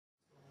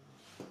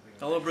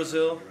Hello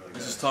Brazil,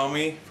 this is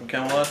Tommy from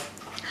Camelot.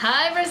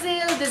 Hi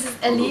Brazil, this is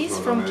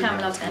Elize from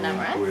Camelot and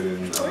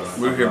Amaranth.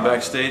 We're here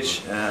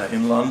backstage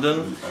in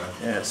London,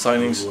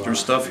 signing your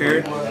stuff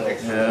here.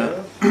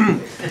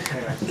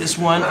 This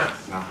one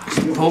is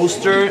a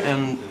poster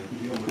and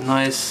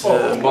nice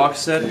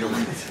box set.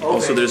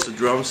 Also there's a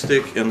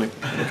drumstick and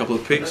a couple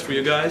of picks for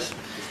you guys.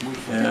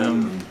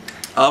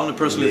 I want to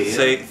personally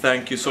say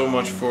thank you so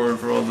much for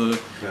all the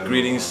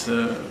greetings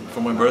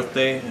for my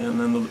birthday, and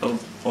then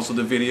also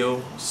the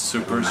video,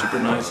 super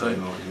nice. I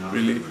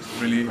really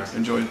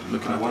enjoyed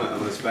looking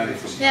at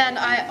it. Yeah, and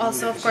I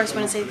also of course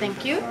want to say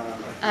thank you.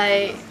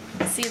 I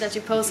see that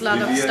you post a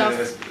lot of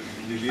stuff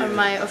on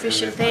my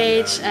official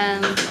page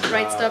and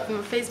write stuff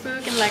on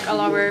Facebook and like all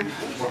over.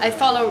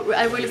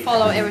 I really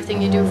follow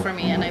everything you do for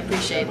me, and I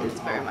appreciate it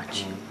very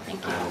much.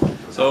 Thank you.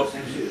 So,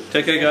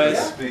 take care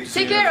guys.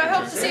 Take care, I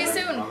hope to see you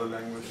soon.